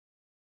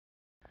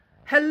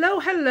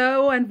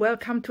Hello and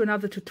welcome to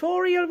another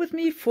tutorial with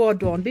me for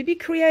Dawn Bibby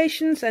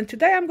Creations, and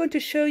today I'm going to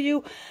show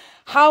you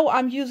how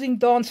I'm using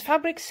Dawn's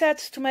fabric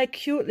sets to make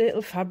cute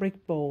little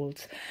fabric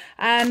bowls.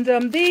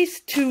 And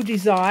these two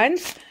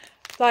designs,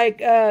 like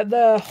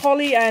the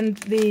holly and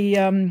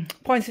the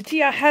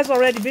poinsettia, has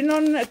already been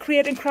on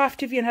Create and Craft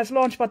TV and has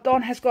launched, but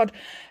Dawn has got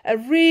a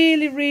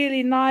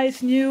really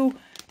nice new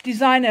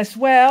design as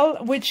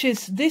well, which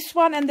is this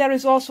one, and there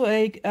is also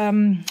a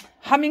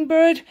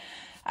hummingbird.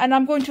 And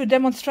I'm going to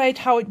demonstrate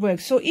how it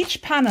works. So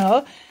each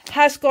panel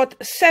has got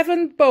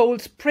 7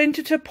 bowls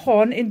printed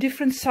upon in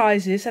different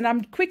sizes, and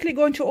I'm quickly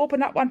going to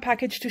open up one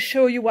package to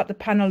show you what the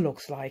panel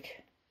looks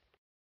like.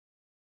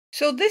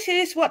 So this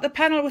is what the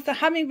panel with the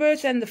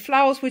hummingbirds and the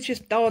flowers, which is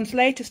Dawn's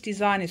latest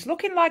design, is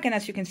looking like. And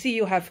as you can see,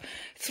 you have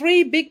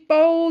 3 big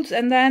bowls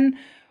and then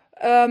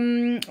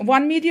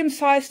 1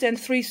 medium-sized and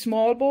 3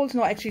 small bowls.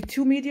 No, actually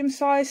 2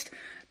 medium-sized.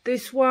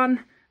 This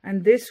one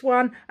and this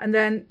one, and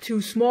then 2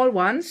 small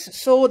ones.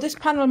 So this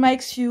panel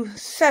makes you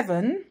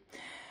 7.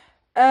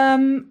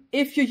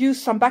 If you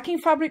use some backing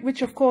fabric,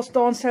 which of course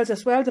Dawn sells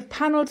as well. The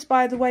panels,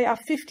 by the way, are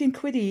 15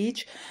 quid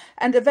each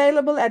and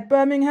available at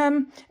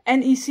Birmingham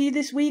NEC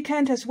this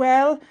weekend as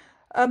well.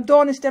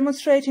 Dawn is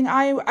demonstrating.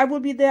 I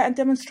will be there and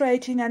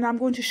demonstrating, and I'm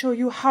going to show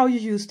you how you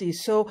use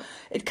these. So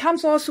it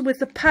comes also with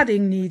the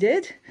padding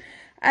needed,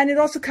 and it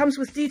also comes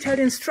with detailed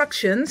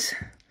instructions.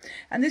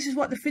 And this is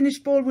what the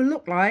finished bowl will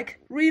look like.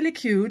 Really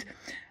cute.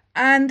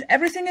 And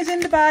everything is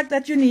in the bag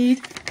that you need.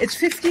 It's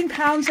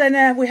 £15,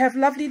 and we have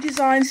lovely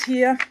designs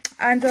here.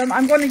 And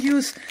I'm going to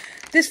use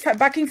this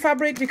backing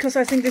fabric because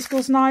I think this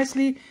goes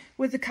nicely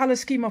with the color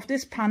scheme of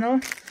this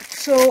panel.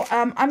 So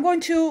I'm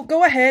going to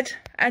go ahead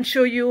and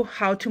show you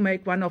how to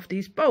make one of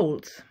these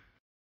bowls.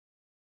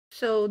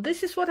 So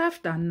this is what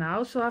I've done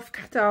now. So I've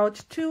cut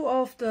out 2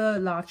 of the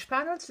large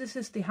panels. This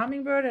is the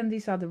hummingbird and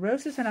these are the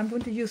roses, and I'm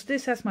going to use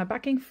this as my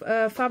backing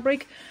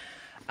fabric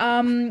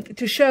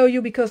to show you,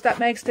 because that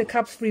makes the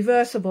cups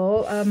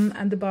reversible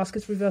and the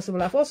baskets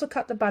reversible. I've also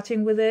cut the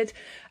batting with it.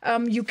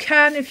 You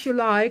can, if you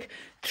like,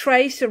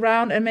 trace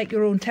around and make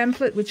your own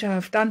template, which I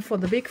have done for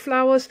the big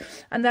flowers.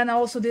 And then I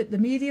also did the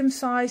medium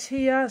size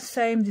here,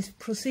 same this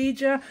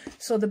procedure.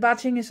 So the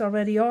batting is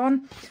already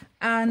on,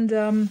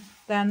 and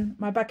then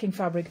my backing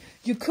fabric.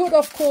 You could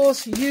of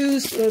course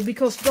use,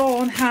 because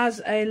Dawn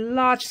has a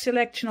large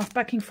selection of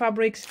backing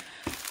fabrics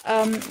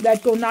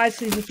that go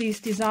nicely with these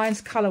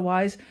designs color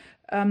wise,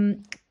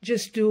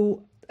 just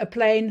do a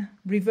plain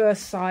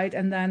reverse side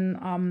and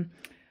then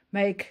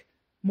make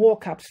more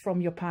cups from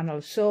your panel.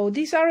 So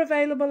these are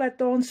available at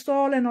Dawn's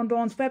stall and on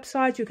Dawn's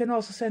website. You can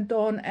also send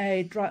Dawn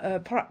a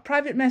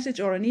private message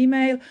or an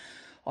email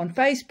on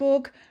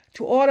Facebook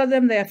to order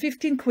them. They are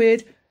 15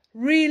 quid.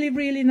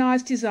 Really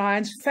nice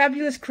designs,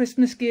 fabulous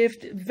Christmas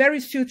gift, very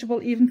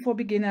suitable even for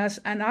beginners.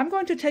 And I'm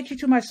going to take you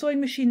to my sewing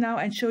machine now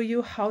and show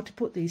you how to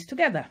put these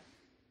together.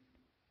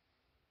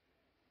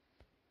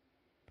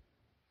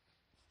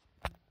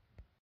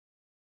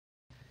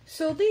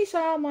 So these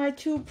are my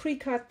 2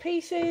 pre-cut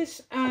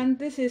pieces, and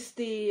this is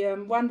the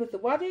one with the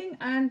wadding,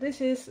 and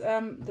this is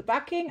the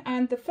backing.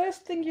 And the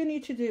first thing you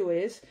need to do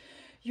is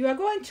you are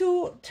going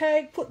to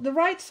put the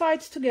right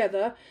sides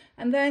together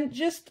and then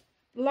just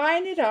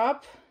line it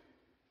up.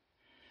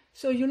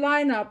 So you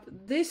line up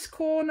this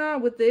corner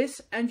with this,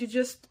 and you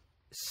just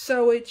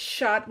sew it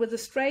shut with a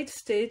straight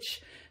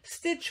stitch.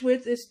 Stitch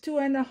width is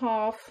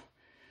 2.5,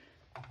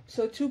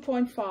 so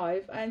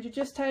 2.5, and you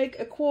just take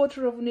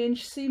 1/4 of an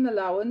inch seam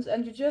allowance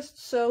and you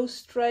just sew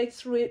straight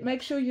through it.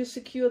 Make sure you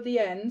secure the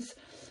ends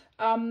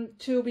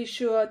to be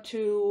sure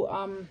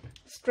to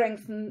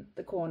strengthen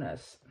the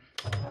corners.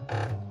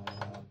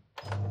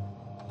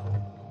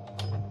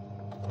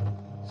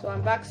 So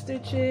I'm back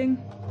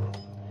stitching.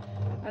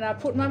 And I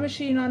put my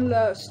machine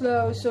on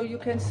slow so you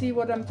can see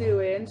what I'm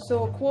doing.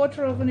 So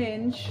 1/4 of an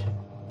inch.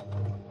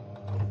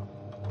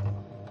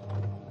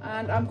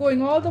 And I'm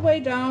going all the way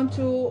down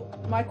to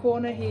my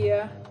corner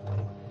here.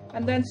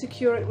 And then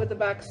secure it with the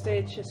back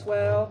stitch as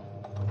well.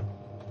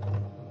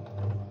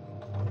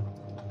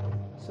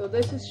 So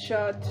this is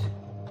shut.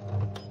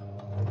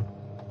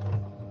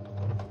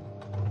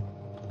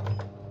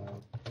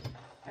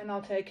 And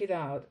I'll take it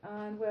out.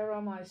 And where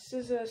are my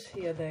scissors?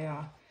 Here they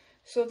are.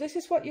 So this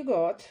is what you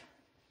got.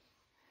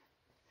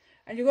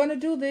 And you're going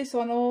to do this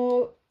on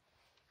all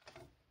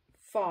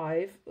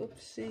 5.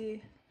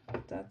 Oopsie,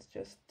 that's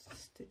just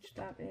stitch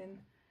that in.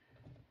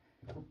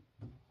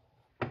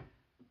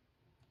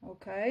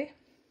 Okay,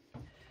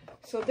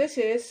 so this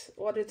is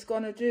what it's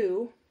going to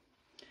do.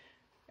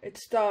 It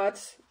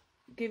starts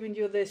giving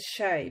you this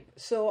shape.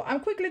 So I'm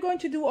quickly going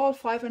to do all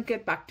 5 and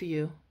get back to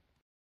you.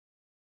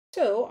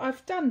 So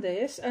I've done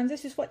this, and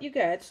this is what you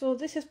get. So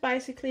this is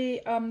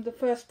basically the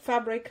first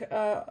fabric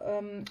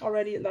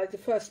already, like the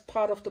first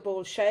part of the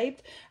bowl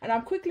shaped. And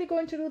I'm quickly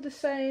going to do the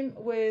same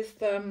with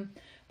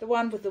the the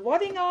one with the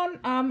wadding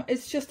on.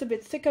 It's just a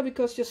bit thicker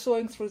because you're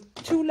sewing through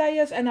 2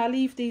 layers, and I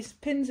leave these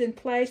pins in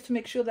place to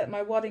make sure that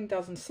my wadding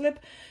doesn't slip.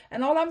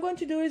 And all I'm going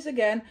to do is,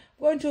 again, I'm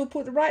going to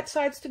put the right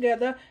sides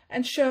together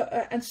and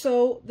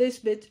sew this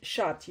bit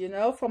shut, you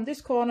know, from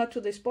this corner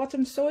to this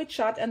bottom, sew it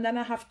shut, and then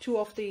I have 2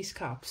 of these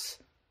cups.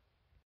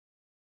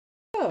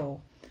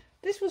 So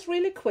this was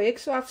really quick.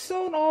 So I've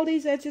sewn all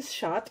these edges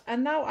shut,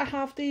 and now I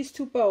have these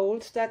 2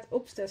 bowls that,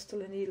 oops, there's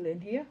still a needle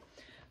in here,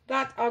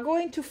 that are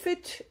going to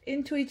fit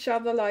into each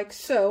other like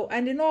so.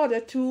 And in order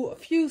to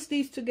fuse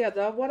these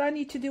together, what I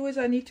need to do is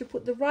I need to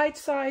put the right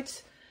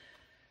sides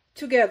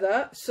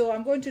together. So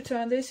I'm going to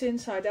turn this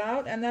inside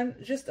out and then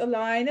just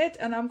align it,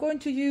 and I'm going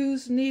to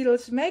use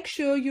needles. Make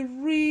sure you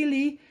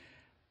really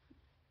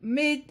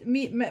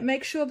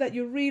make sure that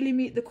you really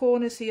meet the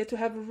corners here to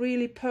have a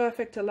really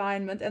perfect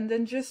alignment, and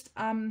then just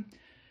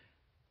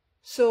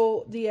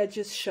sew the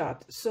edges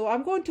shut. So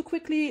I'm going to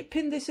quickly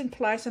pin this in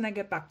place and I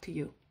get back to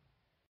you.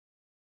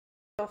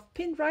 I've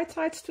pinned right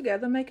sides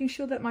together, making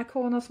sure that my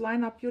corners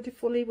line up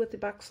beautifully with the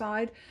back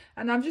side,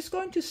 and I'm just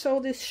going to sew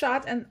this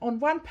shut. And on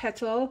one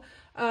petal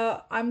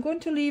I'm going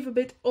to leave a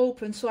bit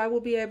open so I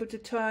will be able to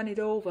turn it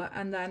over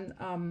and then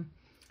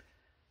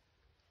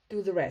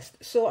do the rest.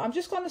 So I'm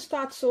just going to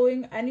start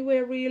sewing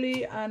anywhere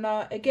really, and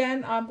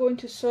again I'm going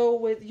to sew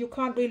with, you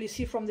can't really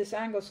see from this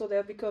angle, so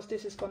there, because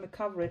this is going to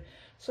cover it.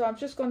 So I'm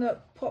just going to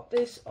pop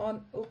this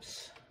on,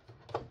 oops,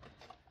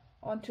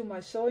 onto my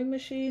sewing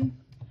machine.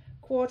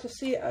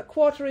 A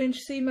quarter inch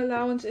seam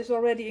allowance is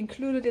already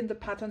included in the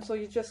pattern, so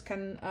you just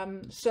can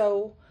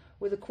sew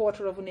with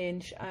 1/4 of an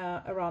inch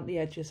around the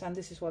edges, and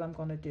this is what I'm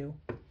going to do.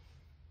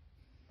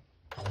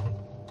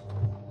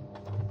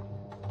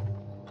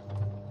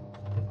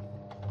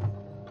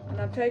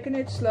 And I'm taking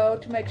it slow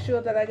to make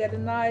sure that I get a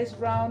nice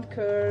round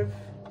curve.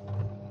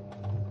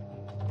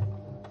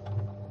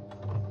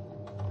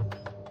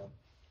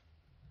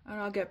 And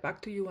I'll get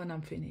back to you when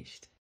I'm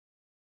finished.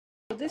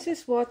 So this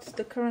is what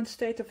the current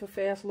state of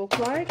affairs look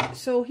like.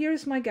 So here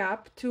is my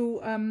gap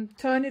to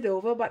turn it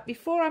over, but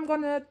before I'm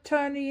going to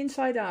turn the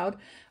inside out,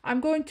 I'm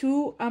going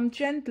to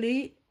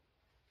gently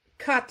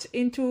cut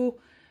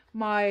into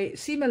my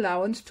seam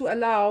allowance to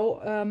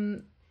allow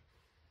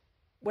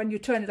when you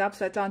turn it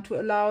upside down, to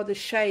allow the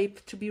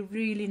shape to be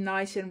really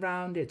nice and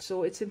rounded.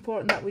 So it's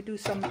important that we do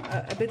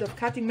a bit of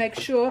cutting. Make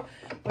sure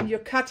when you're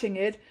cutting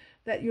it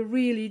that you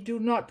really do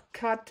not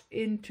cut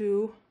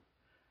into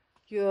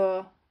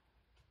your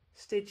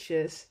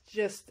stitches,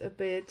 just a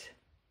bit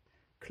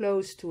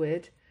close to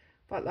it,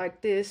 but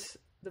like this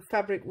the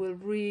fabric will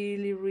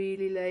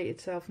really lay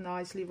itself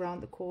nicely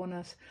around the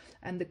corners,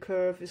 and the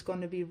curve is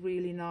going to be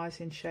really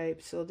nice in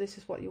shape. So this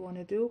is what you want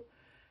to do.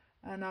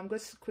 And I'm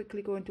just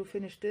quickly going to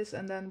finish this,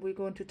 and then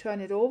we're going to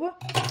turn it over.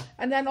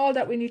 And then all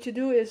that we need to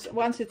do is,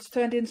 once it's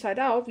turned inside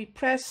out, we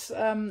press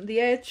the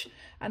edge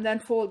and then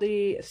fold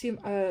the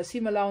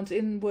seam allowance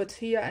inwards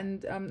here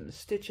and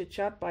stitch it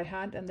shut by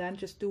hand, and then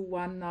just do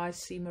one nice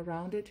seam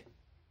around it.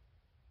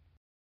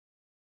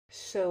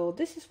 So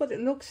this is what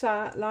it looks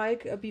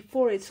like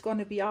before it's going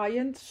to be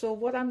ironed. So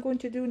what I'm going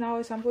to do now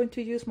is I'm going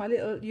to use my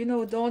little, you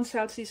know, Dawn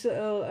sells these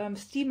little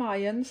steam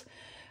irons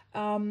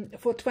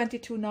for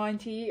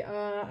 $22.90,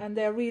 and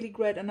they're really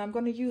great, and I'm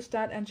going to use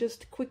that and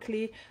just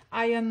quickly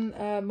iron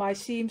my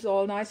seams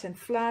all nice and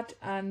flat,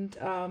 and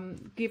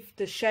give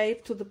the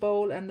shape to the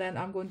bowl, and then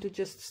I'm going to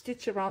just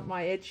stitch around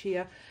my edge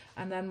here,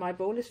 and then my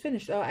bowl is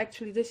finished.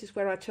 Actually this is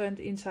where I turned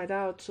inside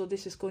out, so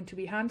this is going to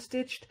be hand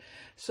stitched.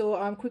 So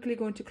I'm quickly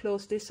going to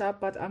close this up,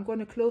 but I'm going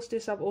to close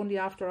this up only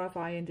after I've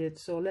ironed it.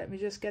 So let me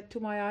just get to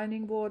my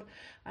ironing board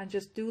and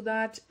just do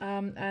that,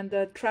 and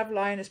the travel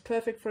iron is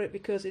perfect for it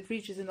because it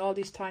reaches in all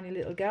these tiny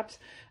little gaps.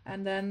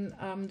 And then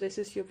this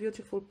is your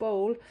beautiful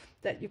bowl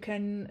that you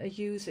can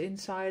use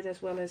inside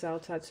as well as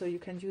outside. So you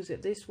can use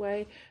it this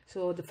way,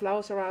 so the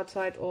flowers are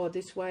outside, or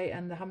this way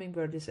and the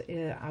hummingbird is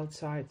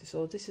outside.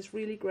 So this is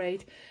really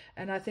great,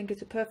 and I think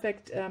it's a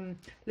perfect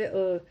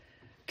little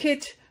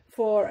kit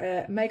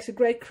for makes a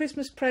great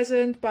Christmas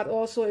present, but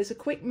also is a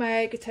quick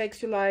make. It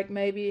takes you like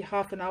maybe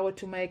half an hour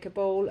to make a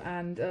bowl,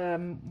 and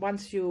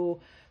once you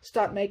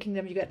start making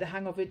them, you get the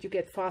hang of it, you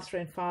get faster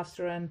and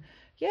faster. And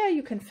yeah,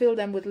 you can fill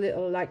them with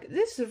little, like,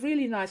 this is a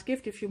really nice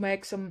gift if you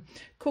make some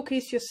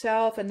cookies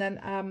yourself and then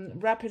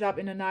wrap it up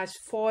in a nice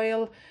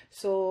foil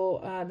so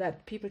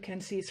that people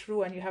can see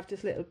through, and you have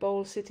this little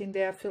bowl sitting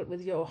there filled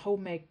with your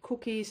homemade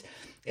cookies.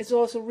 It's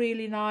also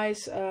really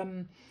nice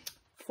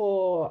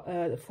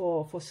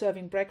for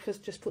serving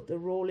breakfast. Just put the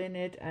roll in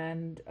it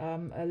and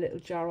a little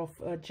jar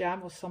of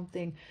jam or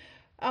something.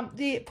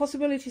 The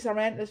possibilities are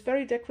endless.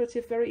 Very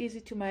decorative, very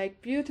easy to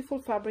make, beautiful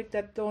fabric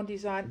that Dawn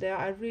designed there.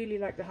 I really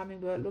like the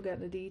hummingbird, look at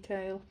the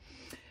detail.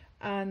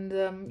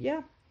 And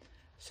yeah,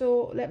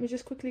 so let me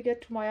just quickly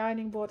get to my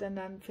ironing board and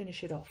then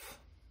finish it off.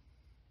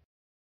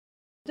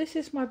 This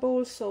is my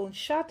bowl sewn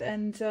shut,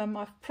 and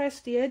I've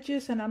pressed the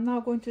edges, and I'm now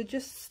going to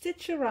just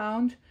stitch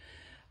around.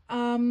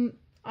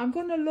 I'm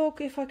going to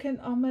look if I can,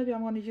 maybe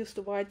I'm going to use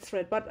the white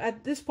thread, but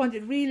at this point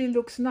it really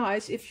looks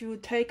nice if you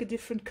take a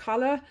different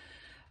color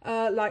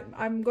like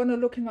I'm gonna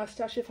look in my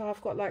stash if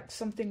I've got like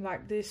something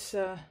like this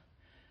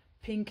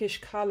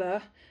pinkish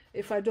color.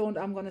 If I don't,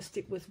 I'm gonna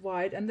stick with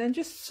white, and then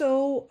just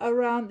sew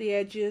around the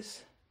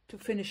edges to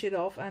finish it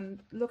off.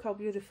 And look how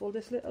beautiful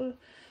this little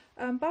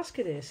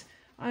basket is,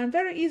 and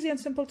very easy and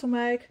simple to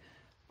make.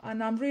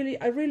 And I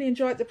really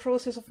enjoyed the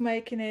process of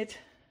making it.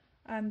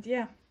 And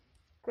yeah,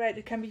 great.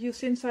 It can be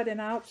used inside and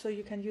out, so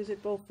you can use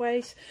it both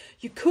ways.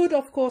 You could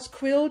of course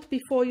quilt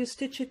before you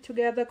stitch it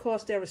together,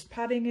 because there is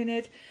padding in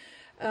it.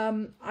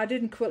 I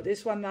didn't quilt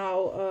this one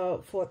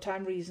now for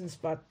time reasons,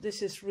 but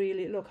this is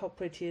really, look how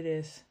pretty it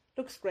is.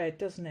 Looks great,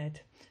 doesn't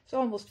it? It's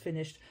almost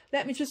finished.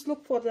 Let me just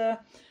look for the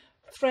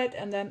thread,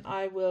 and then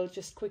I will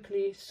just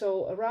quickly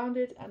sew around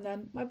it, and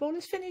then my bowl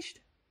is finished.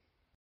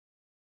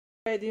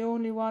 Okay, the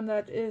only one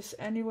that is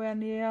anywhere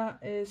near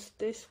is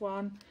this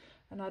one,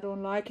 and I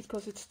don't like it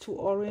because it's too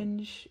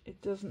orange.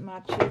 It doesn't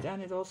match it,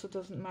 and it also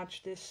doesn't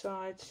match this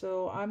side,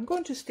 so I'm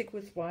going to stick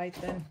with white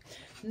then.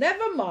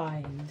 Never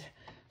mind.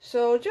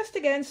 So just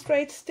again,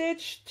 straight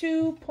stitch,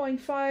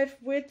 2.5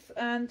 width,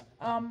 and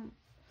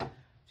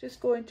just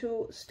going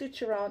to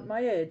stitch around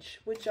my edge,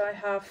 which I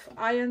have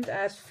ironed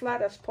as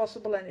flat as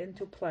possible and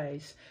into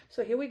place.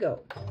 So here we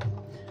go.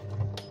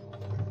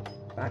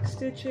 Back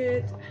stitch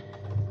it.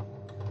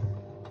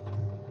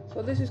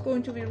 So this is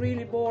going to be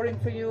really boring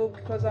for you,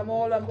 because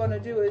all I'm going to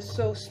do is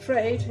sew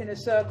straight in a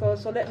circle.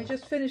 So let me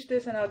just finish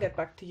this and I'll get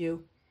back to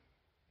you.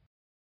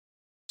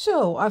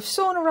 So I've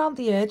sewn around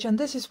the edge, and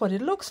this is what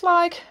it looks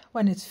like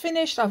when it's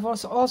finished. I've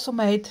also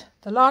made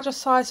the larger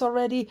size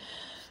already,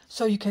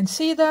 so you can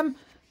see them.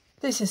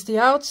 This is the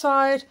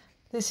outside.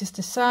 This is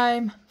the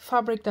same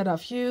fabric that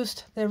I've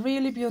used. They're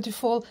really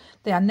beautiful.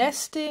 They are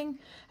nesting,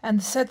 and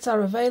the sets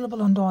are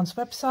available on Dawn's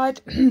website.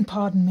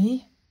 Pardon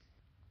me.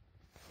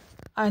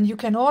 And you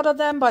can order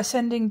them by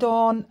sending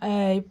Dawn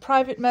a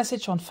private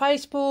message on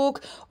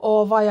Facebook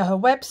or via her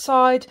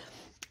website.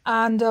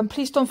 And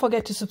please don't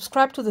forget to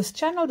subscribe to this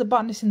channel. The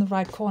button is in the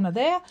right corner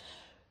there.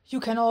 You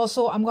can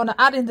also, I'm going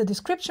to add in the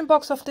description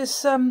box of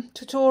this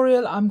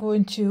tutorial, I'm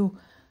going to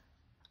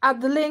add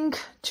the link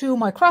to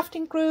my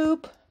crafting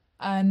group,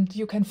 and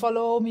you can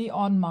follow me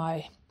on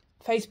my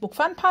Facebook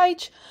fan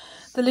page.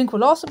 The link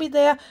will also be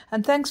there.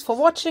 And thanks for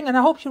watching, and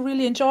I hope you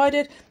really enjoyed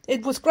it.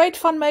 It was great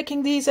fun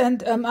making these,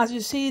 and as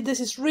you see, this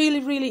is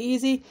really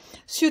easy,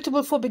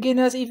 suitable for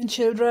beginners, even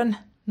children,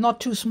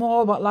 not too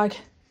small, but like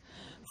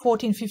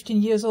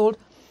 14-15 years old.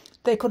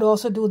 They could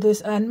also do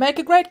this and make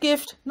a great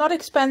gift, not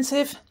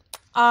expensive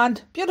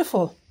and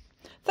beautiful.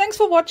 Thanks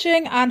for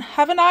watching, and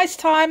have a nice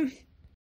time.